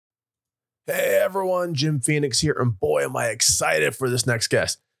Hey everyone, Jim Phoenix here, and boy, am I excited for this next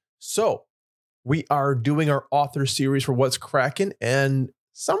guest. So, we are doing our author series for What's Kraken, and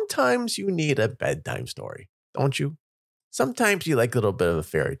sometimes you need a bedtime story, don't you? Sometimes you like a little bit of a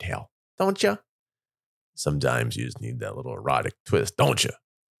fairy tale, don't you? Sometimes you just need that little erotic twist, don't you?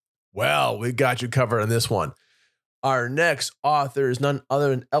 Well, we got you covered on this one. Our next author is none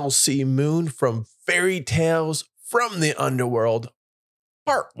other than L.C. Moon from Fairy Tales from the Underworld,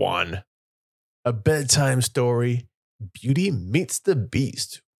 Part 1. A Bedtime Story, Beauty Meets the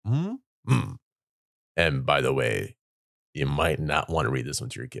Beast. Mm-hmm. And by the way, you might not want to read this one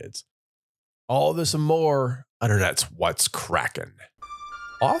to your kids. All this and more on Internet's What's Kraken,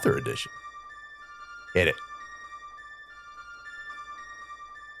 Author Edition. Hit it.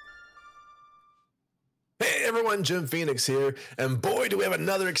 Hey everyone, Jim Phoenix here, and boy, do we have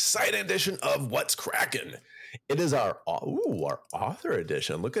another exciting edition of What's Kraken. It is our author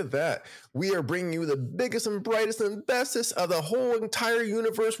edition. Look at that. We are bringing you the biggest and brightest and bestest of the whole entire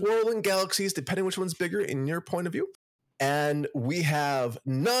universe, world, and galaxies, depending which one's bigger in your point of view. And we have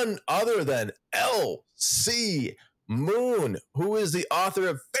none other than L.C. Moon, who is the author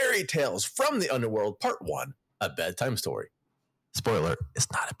of Fairy Tales from the Underworld, Part 1, A Bedtime Story. Spoiler,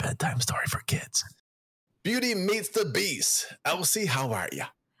 it's not a bedtime story for kids. Beauty Meets the Beast. Elsie, how are you?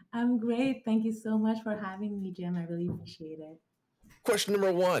 I'm great. Thank you so much for having me, Jim. I really appreciate it. Question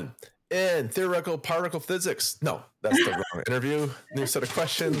number 1. In theoretical particle physics. No, that's the wrong interview. New set of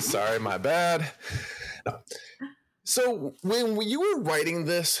questions. Sorry, my bad. No. So when you were writing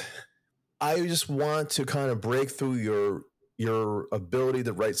this, I just want to kind of break through your ability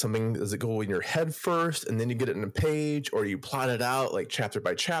to write something. Does it go in your head first and then you get it in a page, or you plot it out like chapter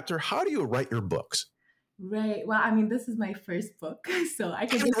by chapter? How do you write your books? Right. Well, I mean, this is my first book, so I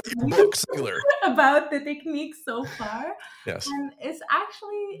can just tell Book you singular. about the technique so far. Yes. And it's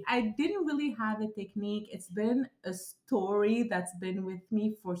actually, I didn't really have a technique. It's been a story that's been with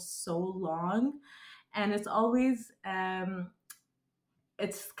me for so long. And it's always,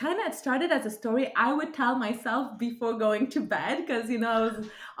 it started as a story I would tell myself before going to bed because, I was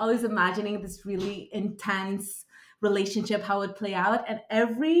always imagining this really intense relationship, how it would play out. And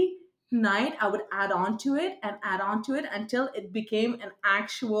every night I would add on to it and add on to it until it became an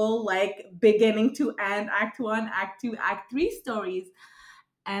actual, like, beginning to end, act one, act two, act three stories.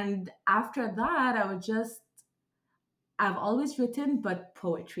 And after that, I've always written, but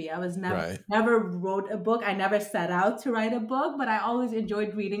poetry. I was never wrote a book. I never set out to write a book, but I always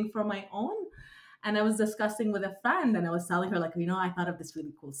enjoyed reading for my own. And I was discussing with a friend, and I was telling her, like, I thought of this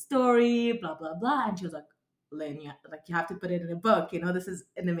really cool story, blah blah blah. And she was like, "Lynn, you have to put it in a book. This is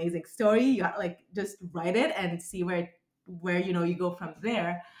an amazing story. Just write it and see where you go from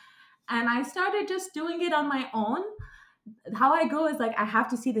there." And I started just doing it on my own. How I go is like I have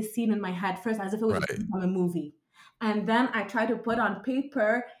to see the scene in my head first, as if it was from a movie, and then I try to put on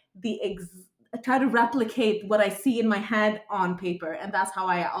paper I try to replicate what I see in my head on paper, and that's how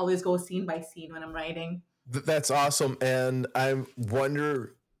I always go scene by scene when I'm writing. That's awesome, and I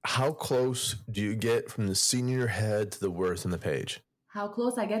wonder, how close do you get from the scene in your head to the words on the page? How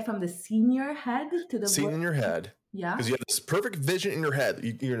close I get from the senior head to the scene in your head. Yeah. Because you have this perfect vision in your head.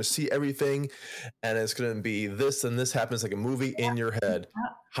 You're going to see everything, and it's going to be this and this happens like a movie in your head. Yeah.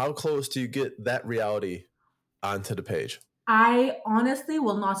 How close do you get that reality onto the page? I honestly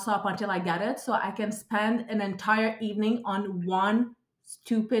will not stop until I get it. So I can spend an entire evening on one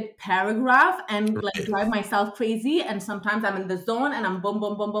stupid paragraph and like drive myself crazy. And sometimes I'm in the zone and I'm boom,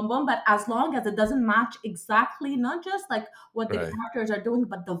 boom, boom, boom, boom. But as long as it doesn't match exactly, not just like what the characters are doing,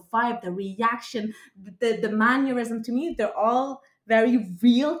 but the vibe, the reaction, the mannerism, to me, they're all very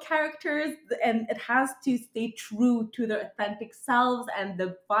real characters, and it has to stay true to their authentic selves and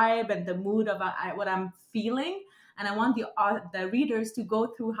the vibe and the mood of what I'm feeling. And I want the readers to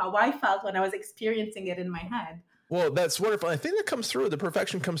go through how I felt when I was experiencing it in my head. Well, that's wonderful. I think that comes through. The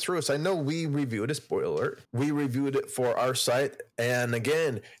perfection comes through. So I know we reviewed it, spoiler alert. We reviewed it for our site. And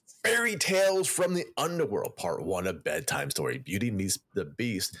again, Fairy Tales from the Underworld, Part 1, A Bedtime Story, Beauty Meets the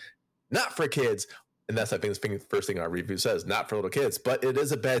Beast. Not for kids. And that's, I think, the first thing our review says, not for little kids, but it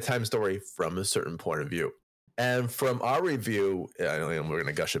is a bedtime story from a certain point of view. And from our review, we're going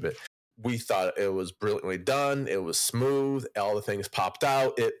to gush a bit. We thought it was brilliantly done. It was smooth. All the things popped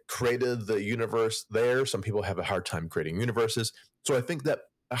out. It created the universe there. Some people have a hard time creating universes. So I think that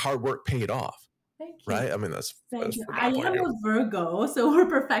hard work paid off. Thank you. Right? I mean, that's I am a Virgo, so we're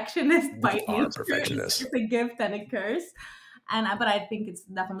perfectionists by nature. Perfectionists. It's a gift and a curse. But I think it's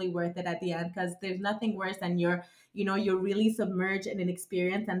definitely worth it at the end, because there's nothing worse than you're really submerged in an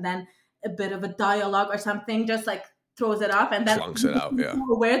experience, and then a bit of a dialogue or something just like throws it off, and then Flunks it out, yeah.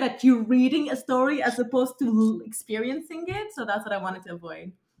 you're aware that you're reading a story as opposed to experiencing it. So that's what I wanted to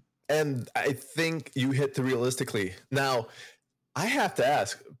avoid. And I think you hit the realistically. Now, I have to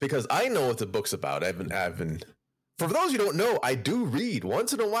ask, because I know what the book's about. I've been for those who don't know, I do read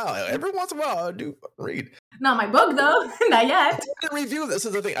once in a while. Every once in a while, I do read. Not my book, though. Not yet. I didn't review this.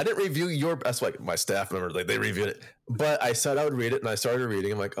 Is the thing. I didn't review your. That's like my staff member. Like they reviewed it, but I said I would read it, and I started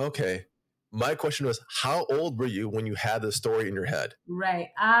reading. I'm like, okay. My question was, how old were you when you had the story in your head? Right.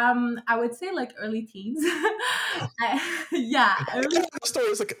 I would say like early teens. Yeah. The story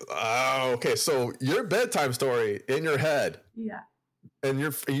is like, oh, okay. So your bedtime story in your head. Yeah. And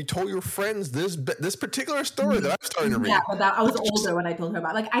you told your friends this particular story that I'm starting to read. Yeah, but I was older when I told her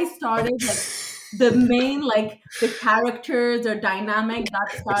about. Like I started like the main like the characters or dynamic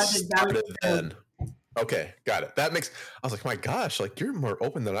that started very then. Okay, got it. That makes. I was like, my gosh, like you're more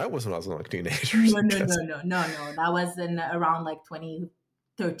open than I was when I was like a teenager. No. That was in around like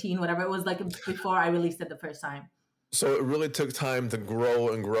 2013, whatever. It was like before I released it the first time. So it really took time to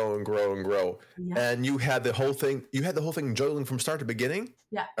grow and grow and grow and grow. Yeah. And you had the whole thing. You had the whole thing juggling from start to beginning.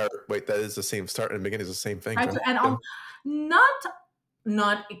 Yeah. Or, wait, that is the same. Start and beginning is the same thing. Right. And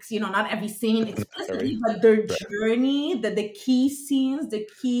not every scene explicitly, but their journey, the key scenes, the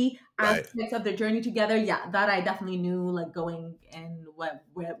key aspects of their journey together. Yeah, that I definitely knew, like going and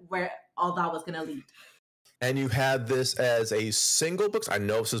where all that was gonna lead. And you had this as a single book. I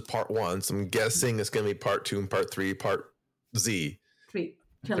know this is part 1, so I'm guessing it's going to be part 2 and part 3, part Z. 3.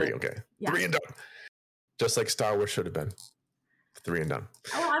 3, okay. Yeah. 3 and done. Just like Star Wars should have been. 3 and done.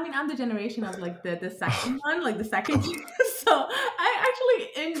 Oh, I mean, I'm the generation of like the second one, like the second. So I actually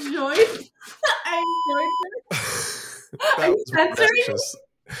enjoyed it.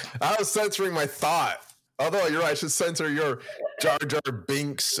 I was censoring my thought. Although you're right, I should censor your Jar Jar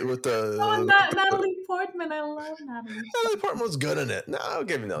Binks with the. Oh, Natalie Portman! I love Natalie. Natalie Portman was good in it. No, I'll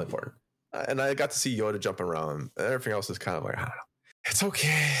give you Natalie Portman. And I got to see Yoda jumping around. Everything else is kind of like, I don't know. It's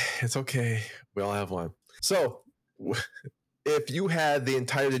okay. It's okay. We all have one. So, if you had the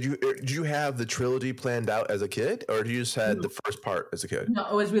entire, did you have the trilogy planned out as a kid, or did you just had the first part as a kid? No,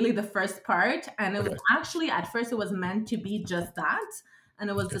 it was really the first part, and it was actually at first it was meant to be just that. And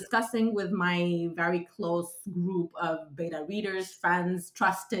I was discussing with my very close group of beta readers, friends,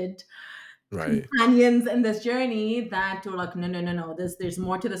 trusted companions in this journey that were like, no. There's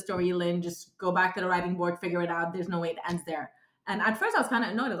more to the story, Lynn. Just go back to the writing board, figure it out. There's no way it ends there. And at first I was kind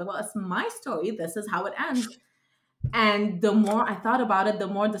of annoyed. I was like, well, it's my story. This is how it ends. And the more I thought about it, the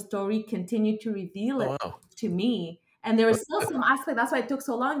more the story continued to reveal it to me. And there was still some aspect, that's why it took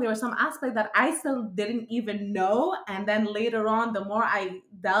so long. There was some aspect that I still didn't even know. And then later on, the more I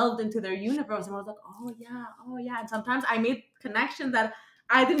delved into their universe, and I was like, oh yeah. And sometimes I made connections that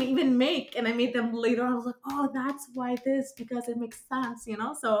I didn't even make. And I made them later on. I was like, oh, that's why this, because it makes sense,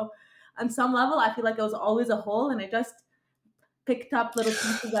 So on some level, I feel like it was always a whole, and I just picked up little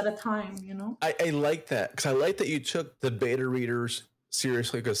pieces at a time, I like that, because I like that you took the beta readers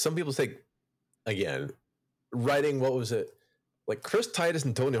seriously, because some people think, again, writing, what was it? Like Chris Titus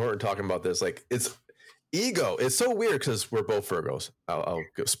and Tony Horton talking about this. Like it's ego. It's so weird because we're both Virgos. I'll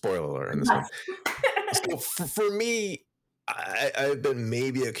go spoiler alert in this one. So for me, I've been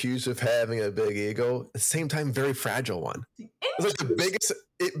maybe accused of having a big ego. At the same time, very fragile one. It's like the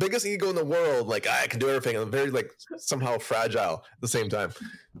biggest ego in the world. Like I can do everything. I'm very like somehow fragile at the same time.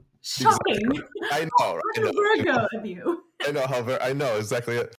 Shocking. I know. Virgo of you. I know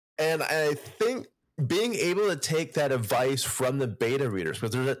exactly it. And I think being able to take that advice from the beta readers,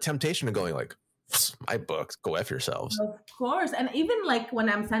 because there's a temptation to going like, my books, go F yourselves. Of course. And even like when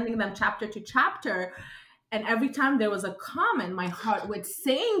I'm sending them chapter to chapter, and every time there was a comment, my heart would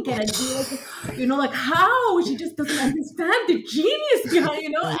sink, and I'd be like, how? She just doesn't understand the genius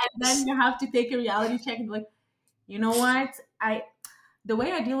behind, and then you have to take a reality check and be like, you know what? The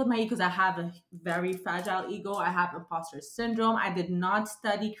way I deal with my ego is I have a very fragile ego. I have imposter syndrome. I did not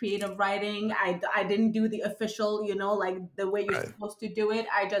study creative writing. I didn't do the official, like the way you're supposed to do it.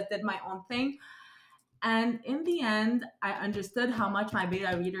 I just did my own thing. And in the end, I understood how much my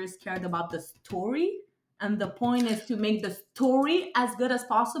beta readers cared about the story. And the point is to make the story as good as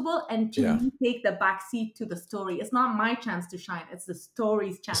possible and to take the backseat to the story. It's not my chance to shine. It's the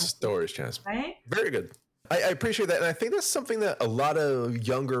story's chance. Right? Very good. I appreciate that. And I think that's something that a lot of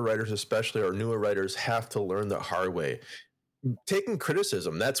younger writers, especially, or newer writers, have to learn the hard way. Taking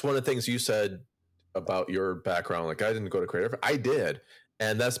criticism. That's one of the things you said about your background. Like, I didn't go to creative. I did.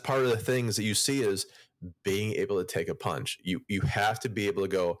 And that's part of the things that you see is being able to take a punch. You have to be able to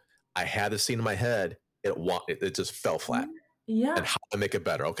go, I had this scene in my head. It just fell flat. Yeah. and how to make it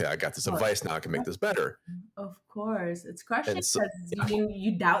better. Okay, I got this advice now. I can make this better. Of course, it's crushing And so, because yeah.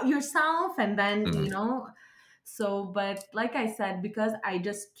 you doubt yourself, and then Mhm. So, but like I said, because I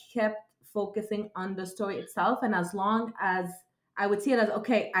just kept focusing on the story itself, and as long as I would see it as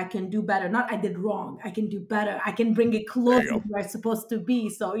okay, I can do better. Not I did wrong. I can do better. I can bring it There closer you to go. where it's supposed to be.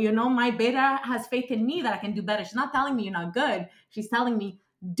 So my beta has faith in me that I can do better. She's not telling me you're not good. She's telling me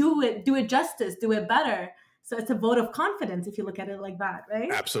do it justice, do it better. So it's a vote of confidence if you look at it like that,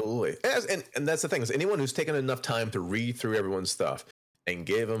 right? Absolutely. And that's the thing is anyone who's taken enough time to read through everyone's stuff and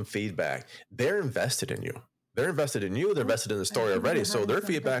give them feedback, they're invested in you. They're invested in you. They're invested in the I story think already. they're So having their some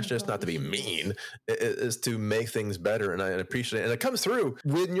feedback's just technical not to be issues. mean, is to make things better. And I appreciate it. And it comes through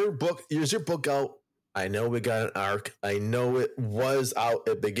when your book, is your book out? I know we got an arc. I know it was out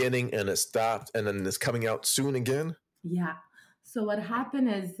at the beginning and it stopped and then it's coming out soon again. Yeah. So what happened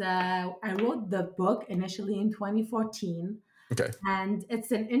is I wrote the book initially in 2014, Okay. and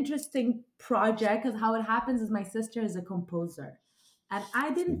it's an interesting project because how it happens is my sister is a composer, and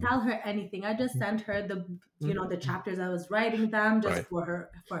I didn't tell her anything. I just sent her the chapters I was writing them just Right.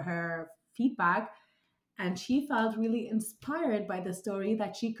 for her feedback, and she felt really inspired by the story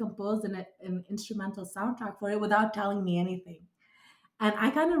that she composed an instrumental soundtrack for it without telling me anything. And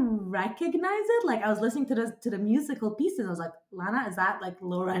I kind of recognize it. Like I was listening to the musical pieces. I was like, Lana, is that like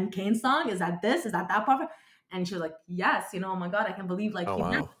Laura and Kane's song? Is that this? Is that part? And she was like, yes, oh my God, I can believe Oh,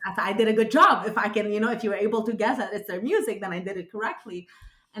 yes, wow. I did a good job. If I can, if you were able to guess that it's their music, then I did it correctly.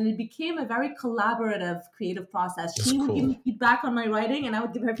 And it became a very collaborative creative process. That's She would give cool. me feedback on my writing and I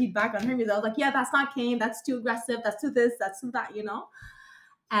would give her feedback on her music. I was like, yeah, that's not Kane. That's too aggressive. That's too this. That's too that.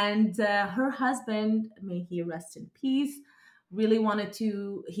 And her husband, may he rest in peace, really wanted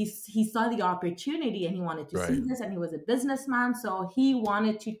to. He saw the opportunity and he wanted to Right. see this. And he was a businessman, so he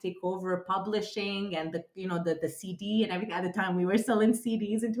wanted to take over publishing and the CD and everything. At the time, we were selling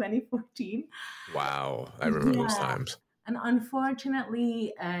CDs in 2014. Wow. I remember those Yeah. times. And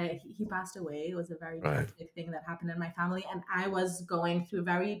unfortunately, he passed away. It was a very Right. drastic thing that happened in my family. And I was going through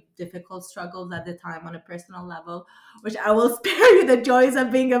very difficult struggles at the time on a personal level, which I will spare you the joys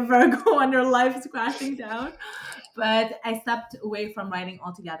of being a Virgo when your life is crashing down. But I stepped away from writing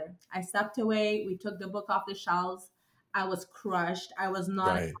altogether. I stepped away. We took the book off the shelves. I was crushed. I was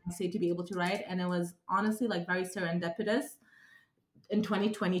not Right. excited to be able to write. And it was honestly like very serendipitous in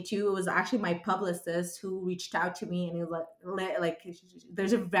 2022. It was actually my publicist who reached out to me and he was like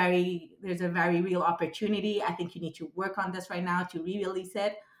there's a very real opportunity. I think you need to work on this right now to re-release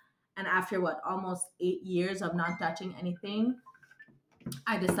it. And after almost 8 years of not touching anything,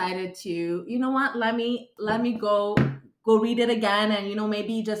 I decided to, what, let me go read it again, and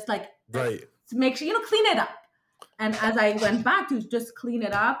maybe just like Right. to make sure, clean it up. And as I went back to just clean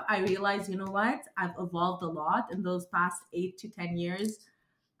it up, I realized, what? I've evolved a lot in those past 8 to 10 years.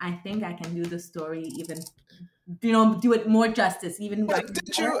 I think I can do the story even, do it more justice, even But right did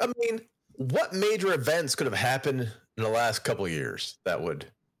better. you? I mean, what major events could have happened in the last couple of years that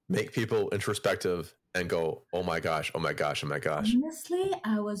would make people introspective and go, "Oh my gosh! Oh my gosh! Oh my gosh!" Honestly,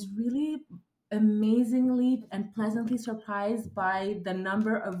 I was really amazingly and pleasantly surprised by the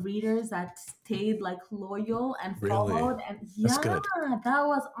number of readers that stayed like loyal and Really, followed. And that's yeah, good. that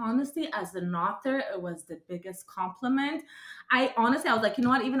was honestly, as an author, it was the biggest compliment. I was like,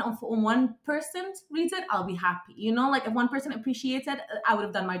 what, even if one person reads it, I'll be happy. Like if one person appreciates it, I would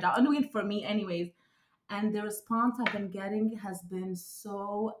have done my job. I'm doing it for me anyways. And the response I've been getting has been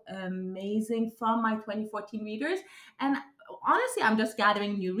so amazing from my 2014 readers. And honestly, I'm just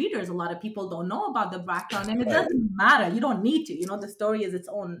gathering new readers. A lot of people don't know about the background, and it Right. doesn't matter. You don't need to. The story is its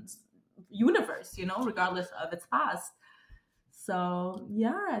own universe, regardless of its past. So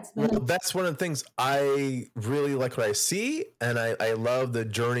yeah, it's been Well, that's one of the things I really like what I see, and I love the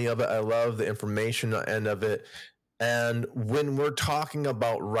journey of it. I love the information end of it. And when we're talking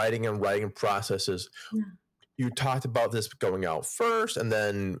about writing and writing processes, yeah, you talked about this going out first, and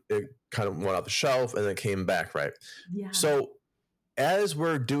then it kind of went off the shelf, and then came back, right? yeah. So as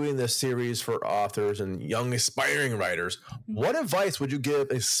we're doing this series for authors and young aspiring writers, what advice would you give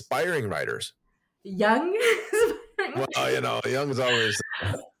aspiring writers? Young. Well, young is always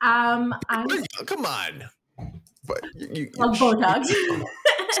I come on, but love Botox.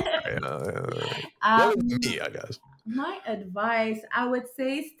 sorry, younger than um, me, I guess. My advice, I would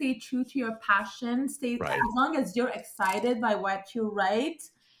say stay true to your passion. Stay, as Right. long as you're excited by what you write,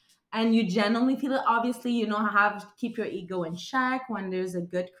 and you genuinely feel it. Obviously, have to keep your ego in check. When there's a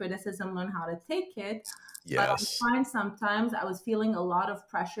good criticism, learn how to take it. But I Yes. find sometimes I was feeling a lot of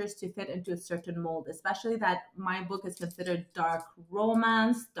pressures to fit into a certain mold, especially that my book is considered dark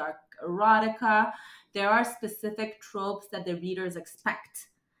romance, dark erotica. There are specific tropes that the readers expect.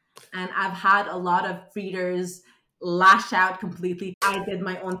 And I've had a lot of readers lash out completely. I did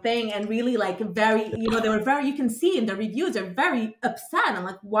my own thing and really like very, they were very, you can see in the reviews, they're very upset. I'm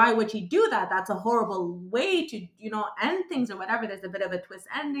like, why would you do that? That's a horrible way to, end things or whatever. There's a bit of a twist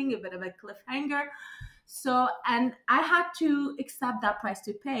ending, a bit of a cliffhanger. So, and I had to accept that price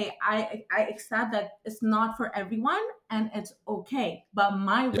to pay. I accept that it's not for everyone and it's okay. But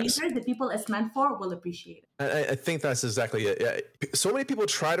my Yes. readers, the people it's meant for, will appreciate it. I think that's exactly it. Yeah. So many people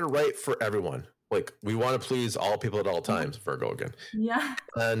try to write for everyone. Like, we want to please all people at all times, Virgo again. Yeah.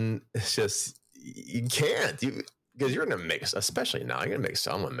 And it's just, you can't. Because you're going to make, especially now, you're going to make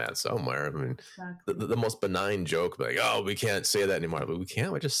someone mad somewhere. I mean, Exactly. the most benign joke, like, oh, we can't say that anymore. But we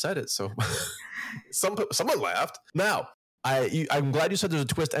can't. We just said it. So someone laughed. Now, I'm glad you said there's a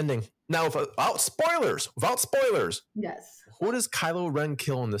twist ending. Now, without spoilers, Yes. who does Kylo Ren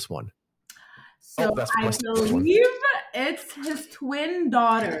kill in this one? So I believe it's his twin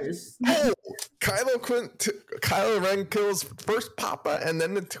daughters. Oh, Kylo Ren kills first Papa and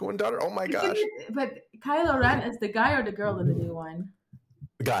then the twin daughter. Oh my gosh! But Kylo Ren is the guy or the girl in the new one?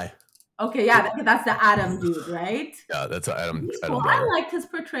 The guy. Okay, yeah, that's the Adam dude, right? Yeah, that's Adam. Well, I liked his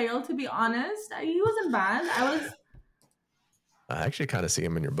portrayal, to be honest. He wasn't bad. I actually kind of see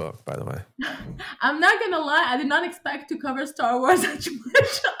him in your book, by the way. I'm not gonna lie, I did not expect to cover Star Wars that much.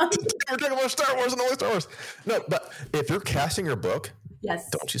 We're talking about Star Wars and only Star Wars. No, but if you're casting your book, yes,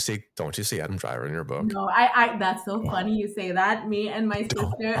 don't you see Adam Driver in your book? No, I that's so funny you say that. Me and my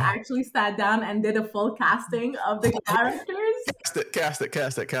sister actually sat down and did a full casting of the characters. Cast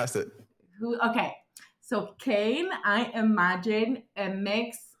it. Okay, so Kane, I imagine a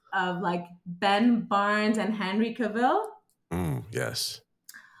mix of like Ben Barnes and Henry Cavill. Yes.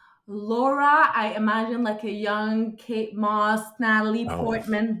 Laura, I imagine like a young Kate Moss, Natalie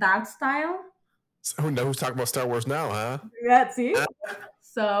Portman, that style. So who's talking about Star Wars now, huh? Yeah, see?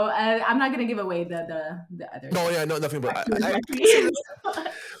 So I'm not gonna give away the other. No, yeah, no, nothing but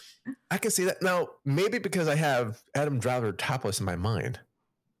I can see that. Now, maybe because I have Adam Driver topless in my mind.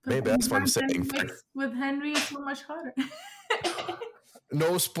 But maybe that's what I'm saying. With Henry, it's so much harder.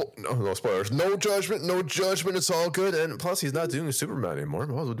 No spoilers. No judgment. It's all good. And plus, he's not doing Superman anymore.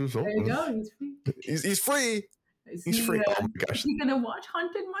 Might as well do something. There you go. He's free. He's free. Oh my gosh. He's gonna watch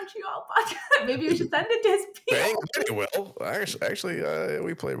Haunted Montreal podcast. Maybe we should send it to his people. Well, actually,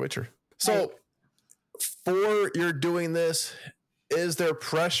 we played Witcher. So, for you're doing this, is there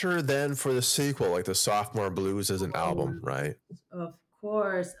pressure then for the sequel, like the Sophomore Blues as an album, right? Of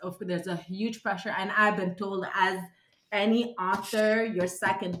course, there's a huge pressure, and I've been told as any author, your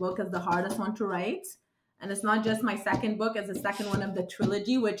second book is the hardest one to write. And it's not just my second book, it's the second one of the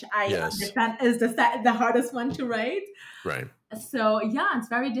trilogy, which I understand is the hardest one to write. Right. So, yeah, it's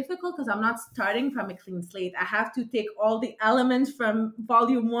very difficult because I'm not starting from a clean slate. I have to take all the elements from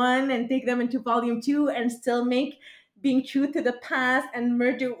volume 1 and take them into volume 2 and still being true to the past and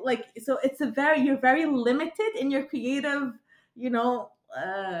merge it. So it's you're very limited in your creative,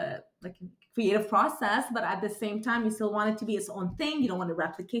 creative process, but at the same time, you still want it to be its own thing. You don't want to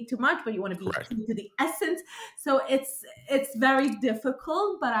replicate too much, but you want to be true to the essence. So it's very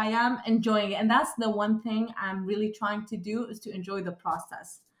difficult, but I am enjoying it. And that's the one thing I'm really trying to do is to enjoy the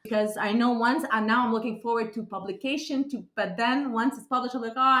process. Because I know now I'm looking forward to publication, but then once it's published, I'm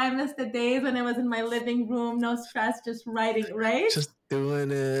like, I miss the days when I was in my living room, no stress, just writing, right? Just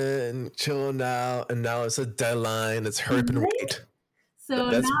doing it and chilling out. And now it's a deadline. It's hurry up and wait. So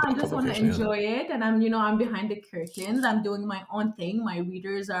now I just want to enjoy it, and I'm behind the curtains. I'm doing my own thing. My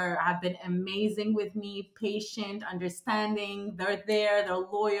readers have been amazing with me, patient, understanding. They're there, they're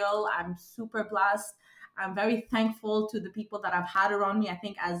loyal. I'm super blessed. I'm very thankful to the people that I've had around me. I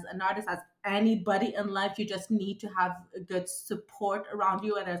think as an artist, as anybody in life, you just need to have a good support around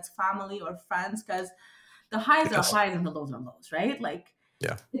you, whether it's family or friends, because the highs are highs and the lows are lows, right?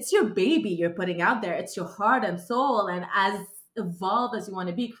 It's your baby you're putting out there. It's your heart and soul, and as evolved as you want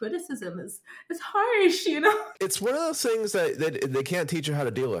to be, criticism is harsh, It's one of those things that they can't teach you how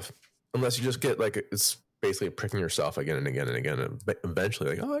to deal with unless you just get it's basically pricking yourself again and again and again, and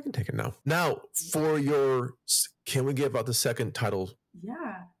eventually I can take it now can we give out the second title?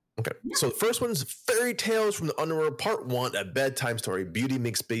 Yeah. Okay. Yeah. So the first one's Fairy Tales from the Underworld Part 1, A Bedtime Story, Beauty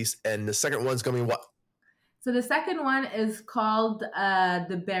Makes Beast, and the second one's gonna be what? So the second one is called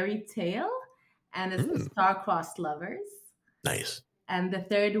The Berry Tale, and it's the Star-Crossed Lovers. Nice. And the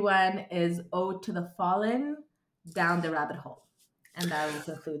third one is Ode to the Fallen, Down the Rabbit Hole. And that will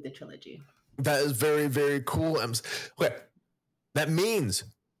conclude the trilogy. That is very, very cool. Okay. That means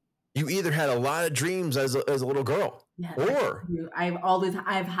you either had a lot of dreams as a little girl, Yeah, or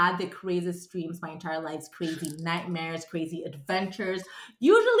I've had the craziest dreams my entire life, crazy nightmares, crazy adventures,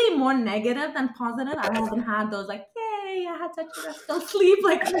 usually more negative than positive. I haven't had those like, yay, I had such a restful sleep.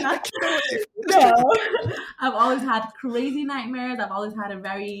 Like, no. I've always had crazy nightmares. I've always had a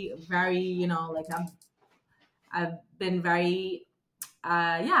very, very, like I've been very,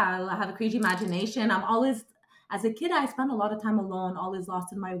 yeah, I have a crazy imagination. I'm always, as a kid, I spent a lot of time alone, always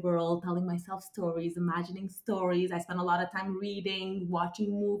lost in my world, telling myself stories, imagining stories. I spent a lot of time reading,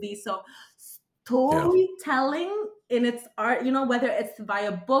 watching movies. So storytelling in its art, whether it's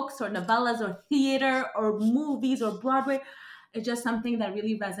via books or novellas or theater or movies or Broadway, it's just something that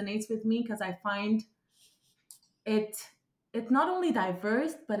really resonates with me because I find it's not only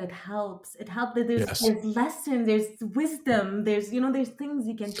diverse, but it helps. It helps that there's lessons, there's wisdom, there's things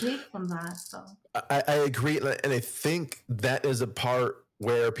you can take from that. So I agree, and I think that is a part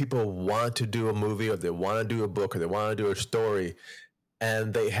where people want to do a movie, or they want to do a book, or they want to do a story,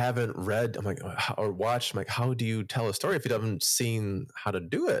 and they haven't read. I'm like, or watched. I'm like, how do you tell a story if you haven't seen how to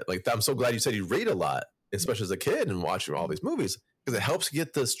do it? Like, I'm so glad you said you read a lot, especially as a kid, and watching all these movies, because it helps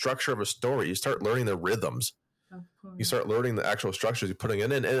get the structure of a story. You start learning the rhythms. You start learning the actual structures you're putting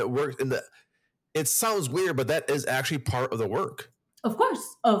in, and it works. It sounds weird, but that is actually part of the work. Of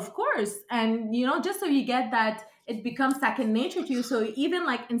course, and just so you get that, it becomes second nature to you. So even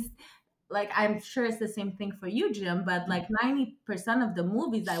like I'm sure it's the same thing for you, Jim. But like 90% of the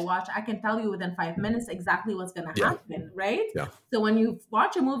movies I watch, I can tell you within 5 minutes exactly what's going to happen, right? Yeah. So when you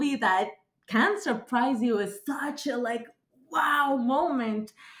watch a movie that can surprise you, is such a like wow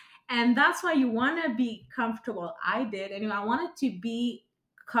moment. And that's why you want to be comfortable. I did. And I wanted to be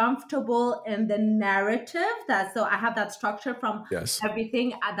comfortable in the narrative, so I have that structure from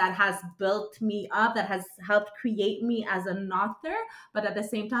everything that has built me up, that has helped create me as an author. But at the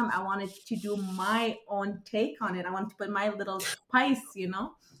same time, I wanted to do my own take on it. I wanted to put my little spice,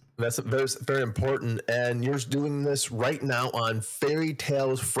 That's very important. And you're doing this right now on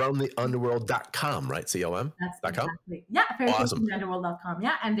fairytalesfromtheunderworld.com, right? CLM? That's exactly. Yeah, awesome. fairytalesfromtheunderworld.com.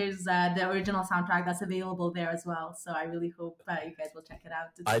 Yeah, and there's the original soundtrack that's available there as well. So I really hope you guys will check it out.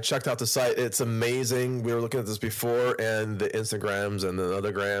 I checked out the site. It's amazing. We were looking at this before, and the Instagrams and the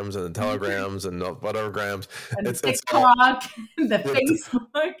other grams and the telegrams and the whatever grams. And it's TikTok, the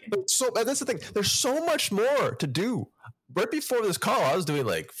Facebook. So that's the thing. There's so much more to do. Right before this call, I was doing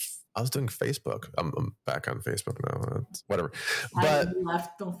Facebook. I'm back on Facebook now. Whatever. But I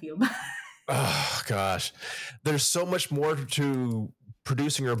left. Don't feel bad. Oh gosh, there's so much more to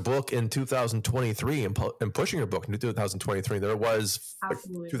producing your book in 2023 and pushing your book into 2023 than there was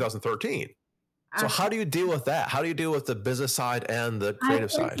 2013. So how do you deal with that? How do you deal with the business side and the creative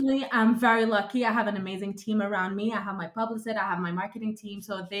side? I'm very lucky. I have an amazing team around me. I have my publicist, I have my marketing team,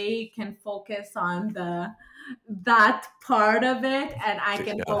 so they can focus on that part of it, and I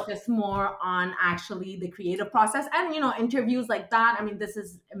can focus more on actually the creative process and interviews like that. I mean, this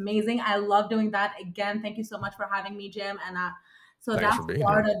is amazing. I love doing that. Again, thank you so much for having me, Jim. And so that's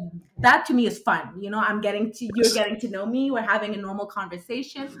part of that. To me is fun. You're getting to know me. We're having a normal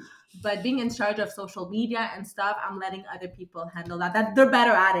conversation, but being in charge of social media and stuff, I'm letting other people handle that they're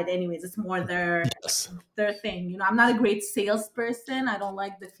better at it anyways. It's more their thing. I'm not a great salesperson. I don't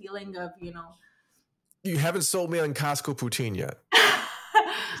like the feeling of You haven't sold me on Costco poutine yet.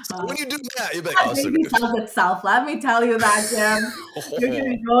 So when you do that, you're like, it sells itself. Let me tell you that, Jim. You're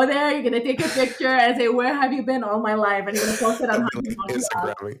going to go there, you're going to take a picture and say, where have you been all my life? And you're going to post it on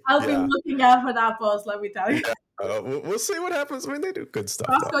Instagram. I'll be looking out for that post, let me tell you. We'll see what happens. I mean, they do good stuff.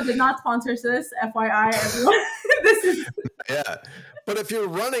 Costco did not sponsor this, FYI, everyone. This is... Yeah. But if you're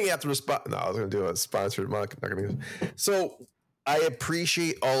running after a spot, no, I was going to do a sponsored marketing. So I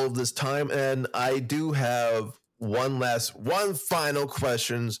appreciate all of this time, and I do have one final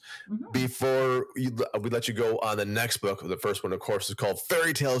questions before we let you go on the next book. The first one, of course, is called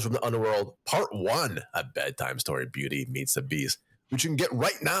Fairy Tales from the Underworld, Part 1, A Bedtime Story, Beauty Meets the Beast, which you can get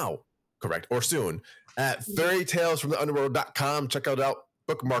right now, correct, or soon, at fairytalesfromtheunderworld.com. Check it out.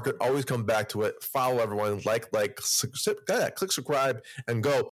 Bookmark it. Always come back to it. Follow everyone. Click subscribe, and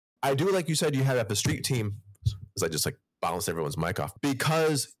go. I do, like you said, you have a street team. As I just bounce everyone's mic off,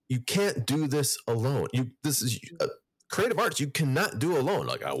 because you can't do this alone. This is creative arts. You cannot do alone.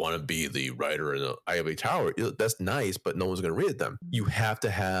 Like, I want to be the writer in the Ivory Tower. That's nice, but no one's going to read them. You have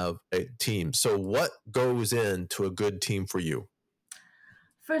to have a team. So what goes into a good team for you?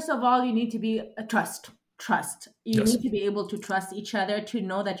 First of all, you need to be a trust trust. You Yes. need to be able to trust each other, to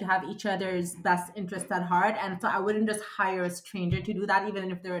know that you have each other's best interest at heart. And so I wouldn't just hire a stranger to do that,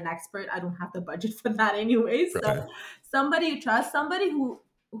 even if they're an expert. I don't have the budget for that anyway. So Right. somebody you trust, somebody who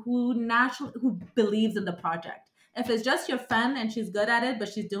believes in the project. If it's just your friend and she's good at it, but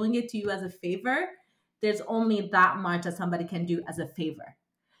she's doing it to you as a favor, there's only that much that somebody can do as a favor.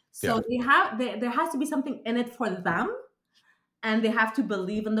 Yeah. So there has to be something in it for them, and they have to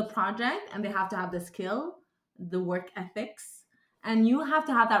believe in the project, and they have to have the skill, the work ethics, and you have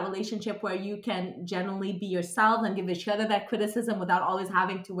to have that relationship where you can genuinely be yourself and give each other that criticism without always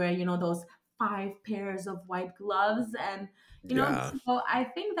having to wear, those 5 pairs of white gloves. And Yeah. so I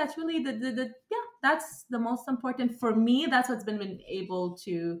think that's really the yeah, that's the most important for me. That's what's been able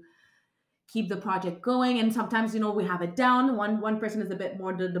to keep the project going. And sometimes, we have it down. One person is a bit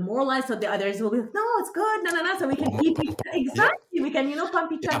more demoralized, so the others will be like, no, it's good, no, no, no. So we can keep Yep. exactly, we can,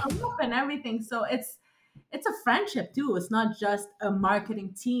 pump each other Yeah. up and everything. So it's a friendship too. It's not just a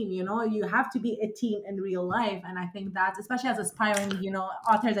marketing team. You have to be a team in real life. And I think that's, especially as aspiring,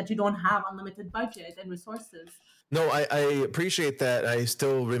 authors, that you don't have unlimited budget and resources. No, I appreciate that. I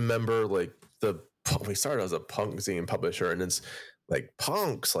still remember like we started as a punk zine publisher, and it's like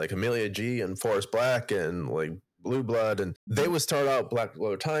punks like Amelia G and Forrest Black and like Blue Blood, and they would start out Black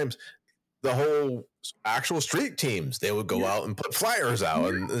Letter Times. The whole actual street teams, they would go Yeah. out and put flyers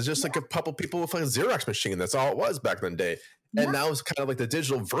out, and it's just like a couple people with like a Xerox machine. That's all it was back in the day. Yeah. And now it's kind of like the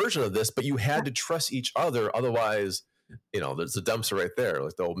digital version of this, but you had to trust each other, otherwise, there's a dumpster right there,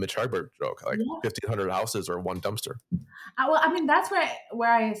 like the old Mitch Hedberg joke, like 1,500 houses or one dumpster. Well, I mean, that's where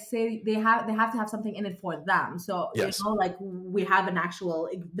I say they have to have something in it for them. So Yes. like we have an actual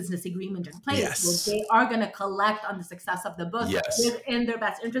business agreement in place. Yes. So they are going to collect on the success of the book. Yes. Within their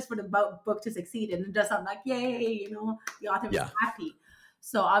best interest for the book to succeed, and it does sound like yay, the author is happy.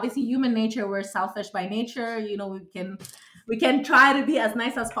 So obviously, human nature, we're selfish by nature. We can try to be as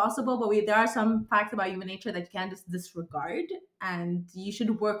nice as possible, but there are some facts about human nature that you can't just disregard, and you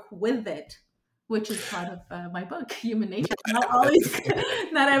should work with it, which is part of my book, Human Nature. Not always,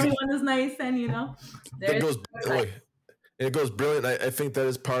 not everyone is nice, and it goes brilliant. I think that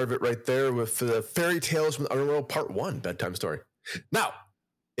is part of it right there with the Fairy Tales from the Underworld Part 1 bedtime story. Now,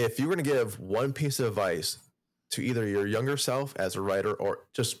 if you were going to give one piece of advice to either your younger self as a writer or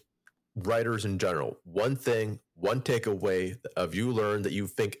just writers in general, one thing, one takeaway of you learned that you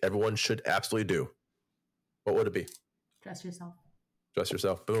think everyone should absolutely do, what would it be? Trust yourself. Trust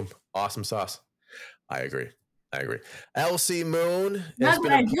yourself. Boom. Awesome sauce. I agree. Elsie Moon. Not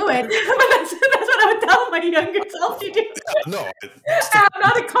that I do it, but that's what I would tell my younger self to do. No. I have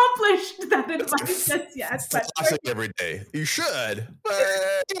not accomplished that advice just yet. But every day. You should, but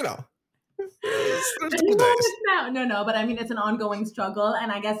No, but I mean, it's an ongoing struggle.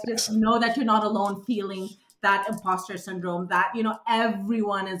 And I guess just know that you're not alone feeling that imposter syndrome, that,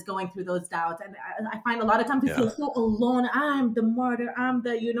 everyone is going through those doubts. And I find a lot of times we feel so alone. I'm the martyr. I'm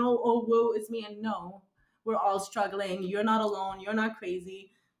the, oh, whoa, it's me. And no, we're all struggling. You're not alone. You're not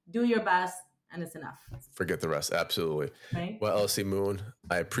crazy. Do your best. And it's enough. Forget the rest. Absolutely. Right? Well, Elsie Moon,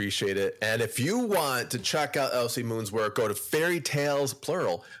 I appreciate it. And if you want to check out Elsie Moon's work, go to Fairy Tales,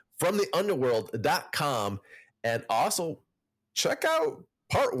 plural, from the underworld.com, and also check out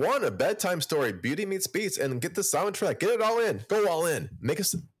Part 1 of Bedtime Story, Beauty Meets Beats, and get the soundtrack. Get it all in. Go all in.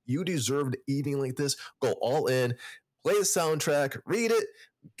 You deserve an evening like this. Go all in. Play the soundtrack. Read it.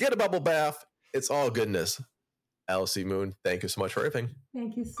 Get a bubble bath. It's all goodness. Elsie Moon, thank you so much for everything.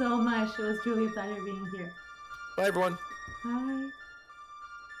 Thank you so much. It was truly a pleasure being here. Bye, everyone. Bye.